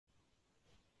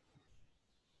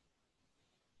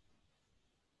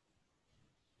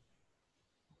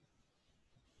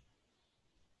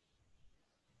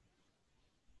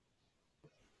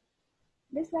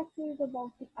This lecture is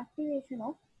about the activation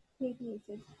of fatty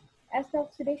acids. As the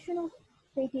oxidation of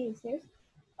fatty acids,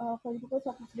 for the purpose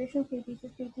of oxidation of fatty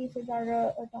acids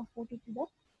are transported to the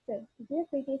cell. ठीक है,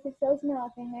 fatty acids cells में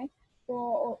आते हैं, तो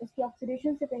उसकी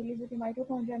oxidation से पहले जो कि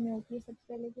माइटोकॉन्ड्रिया में होती है,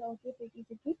 सबसे पहले क्या होती है, फैटी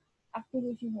एसिड की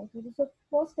एक्टिवेशन होती है. So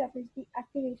first step is the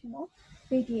activation of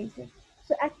fatty acids.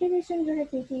 So activation जो है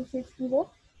fatty acids की वो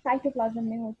साइटोप्लाज्म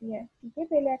में होती है. ठीक है,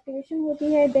 पहले एक्टिवेशन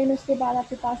होती है, देन उसके बाद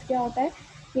आपके पास क्या होता है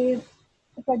कि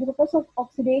for the purpose of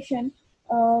oxidation,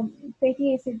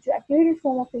 fatty acid, जो activated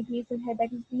form of fatty acid है,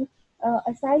 that is the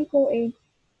acyl CoA,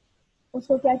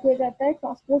 उसको क्या किया जाता है,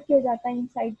 ट्रांसपोर्ट किया जाता है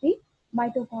इनसाइड दी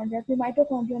माइटोकॉन्ड्रिया. फिर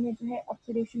माइटोकॉन्ड्रिया में जो है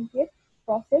ऑक्सीडेशन के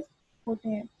प्रोसेस होते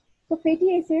हैं. So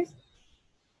fatty acids,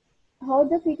 how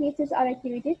the fatty acids are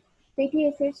activated? Fatty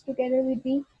acids together with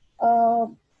the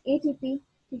ATP.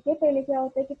 ठीक है, पहले क्या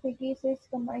होता है कि fatty acids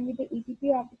combined with the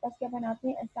ATP आपके पास क्या बनाते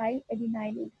हैं, acyl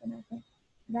adenylate बनाते हैं,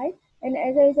 right? And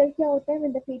as a result क्या होता है,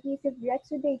 when the fatty acid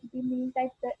reacts with the ATP, means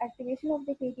that the activation of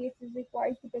the fatty acids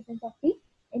requires the presence of the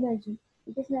energy.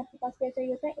 इसमें आपके पास क्या चाहिए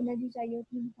होता है, एनर्जी चाहिए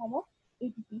होती है in form of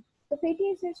ATP. So fatty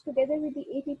acids together with the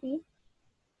ATP,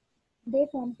 they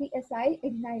form the acyl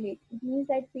adenylate. It means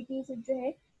that fatty acid जो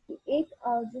है कि एक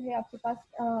जो है आपके पास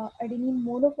adenine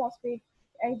monophosphate,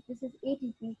 as this is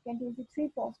ATP, contains the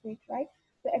 3-phosphate, right?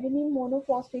 So adenine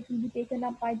monophosphate will be taken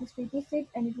up by this fatty acid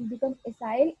and it will become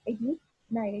acyl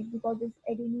adenylate because it's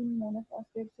adenine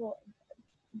monophosphate. So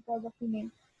because of the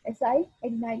name acyl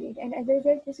adenylate, and as a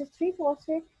result this is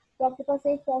 3-phosphate. तो आपके पास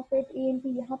एक phosphate AMP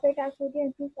यहाँ पे attach हो गया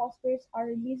and 2 phosphates are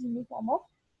released in the form of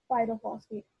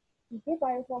pyrophosphate. ठीक है,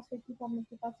 pyrophosphate की form में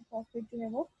आपके पास phosphate जो है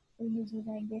वो release हो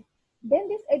जाएंगे. Then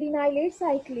this adenylate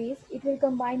cyclase, it will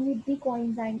combine with the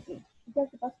coenzyme A. ठीक है,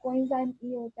 आपके पास coenzyme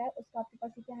A होता है, उसका आपके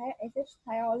पास क्या है, SH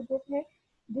thiol group है.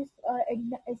 This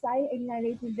acyl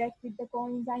adenylate will react with the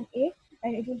coenzyme A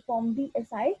and it will form the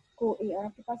acyl CoA. और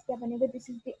आपके पास क्या बनेगा, this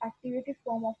is the activated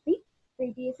form of the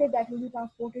fatty acid that will be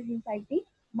transported inside the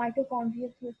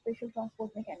mitochondria through a special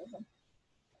transport mechanism.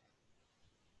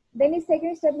 Then इस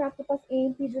second step में आपके पास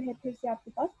AMP जो है फिर से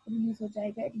आपके पास release हो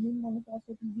जाएगा, adenine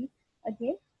monophosphate will be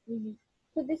again released.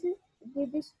 So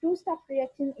this two-step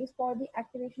reaction is for the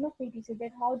activation of fatty acid.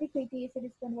 That how the fatty acid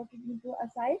is converted into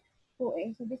acyl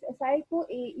CoA. So this acyl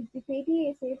CoA is the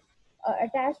fatty acid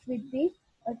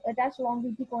attached along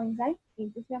with the coenzyme A.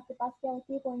 जिसमें आपके पास क्या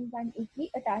होती है, coenzyme A की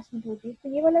attachment होती है. तो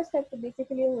ये वाला step तो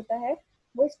basically होता है,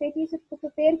 वो इस fatty acid को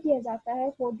prepare किया जाता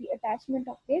है for the attachment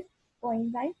of this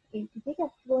coenzyme A. ठीक है,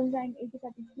 coenzyme A के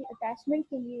साथ इसकी attachment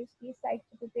के लिए इसकी साइट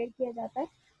को prepare किया जाता है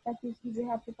ताकि इसकी जो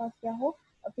है आपके पास क्या हो,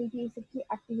 फैटी एसिड की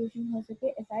एक्टिवेशन हो सके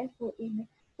एसाइल CoA में.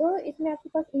 तो इसमें आपके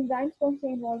पास एंजाइम्स कौन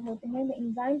से इन्वॉल्व होते हैं? The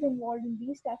enzymes involved in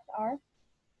these steps are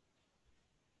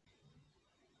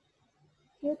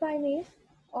thiokinase,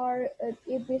 or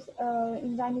if this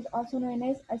enzyme is also known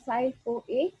as acyl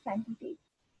CoA synthetase.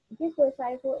 जिसको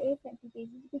acyl CoA synthetase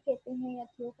भी कहते हैं या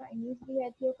thiokinase भी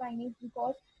है. Thiokinase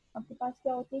बिकॉज आपके पास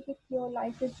क्या होती है कि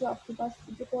थियोलाइसिस जो आपके पास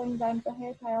जो कोएंजाइम का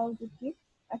है, थायोल ग्रुप की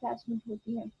अटैचमेंट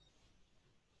होती है.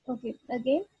 Okay,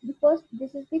 again because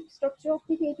this is the structure of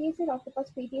the fatty acid. आपके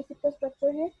पास fatty acid का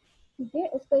structure है, ठीक है,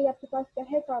 उसका ये आपके पास क्या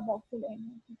है, कार्बोक्सिल एंड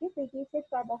है. ठीक है, fatty acid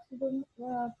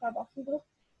carboxyl group,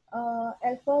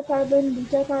 alpha carbon,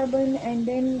 beta carbon, and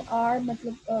then R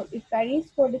मतलब it varies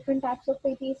for different types of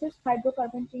fatty acids.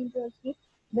 Hydrocarbon chain जो उसकी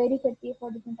vary करती है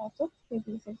for different types of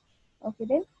fatty acids. Okay,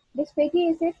 then this fatty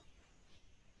acid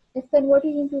is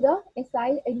converted into the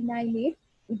acyl adenylate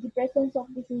with the presence of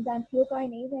this enzyme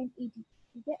thiokinase and ET.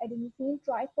 ठीक है, adenosine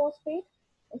triphosphate,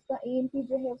 इसका AMP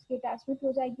जो है उसकी अटैचमेंट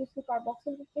हो जाएगी उसके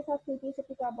कार्बोक्सिल ग्रुप के साथ, फैटी एसिड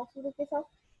के कार्बोक्सिल ग्रुप के साथ,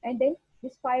 and then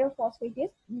this pyrophosphate is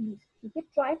release. ठीक है,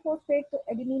 ट्राइफॉस्फेट तो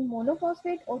एडेनिन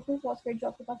मोनोफॉस्फेट और 2-फॉस्फेट जो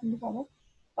आपके पास in the form of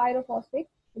pyrophosphate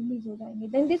release हो जाएंगे.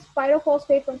 देन दिस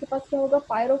पायरोफॉस्फेट आपके पास क्या होगा,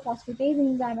 पायरोफॉस्फेटेज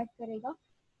एंजाइम एक्ट करेगा.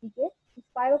 ठीक है, this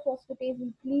pyrophosphatase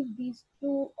will cleave these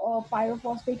two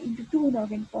pyrophosphate into two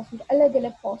inorganic phosphate. अलग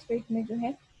अलग phosphate में जो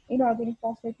है inorganic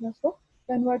phosphate में उसको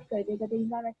convert कर देगा. The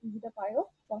enzyme acting with the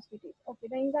pyrophosphatase. Okay,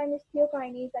 the enzyme is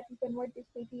thiokinase that will convert this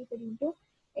fatty acid into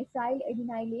acyl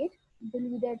adenylate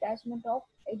with the attachment of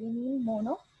adenine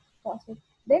monophosphate.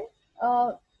 Then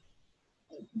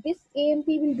this AMP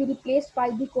will be replaced by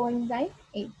the coenzyme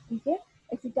A. ठीक है,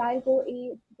 acetyl co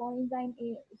A, coenzyme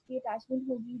A उसकी attachment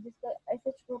होगी, जिसका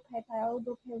SH group है, thiol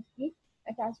group है, उसकी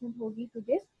attachment होगी to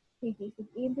this fatty acid.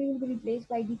 AMP will be replaced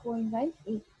by the coenzyme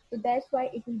A. So that's why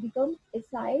it will become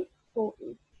acyl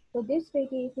CoA. So this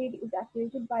fatty acid is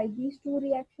activated by these two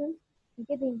reactions.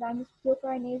 Okay, the enzyme is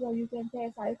thiokinase, or you can say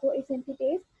acyl CoA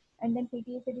synthetase, and then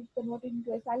fatty acid is converted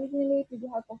into acyl adenylate with the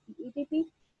help of the ATP.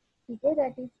 ठीक है,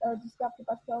 that is जिसका आपके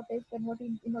पास क्या होता है,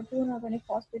 converted into two inorganic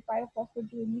phosphate, pyrophosphate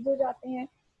जो release हो जाते हैं,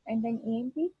 एंड देन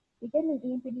एएमपी, ठीक है,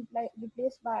 AMP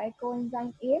replaced by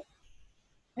coenzyme A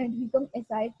and become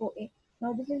acyl-CoA.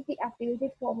 Now this is the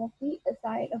activated form of the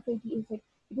acyl fatty acid.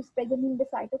 It is present in the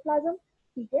cytoplasm.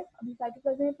 ठीक है, अभी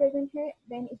cytoplasm में प्रेजेंट है,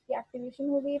 देन इसकी activation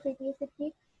हो गई है फैटी एसिड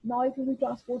की. Now it will be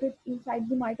transported inside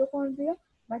the mitochondria.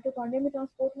 Mitochondria में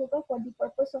ट्रांसपोर्ट होगा for the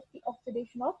purpose of the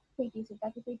oxidation of fatty acid,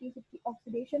 ताकि फैटी एसिड की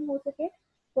ऑक्सीडेशन हो सके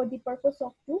for the purpose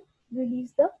of to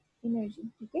release the energy.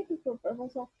 ठीक है, तो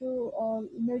purpose of to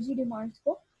energy demands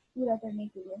को पूरा करने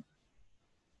के लिए.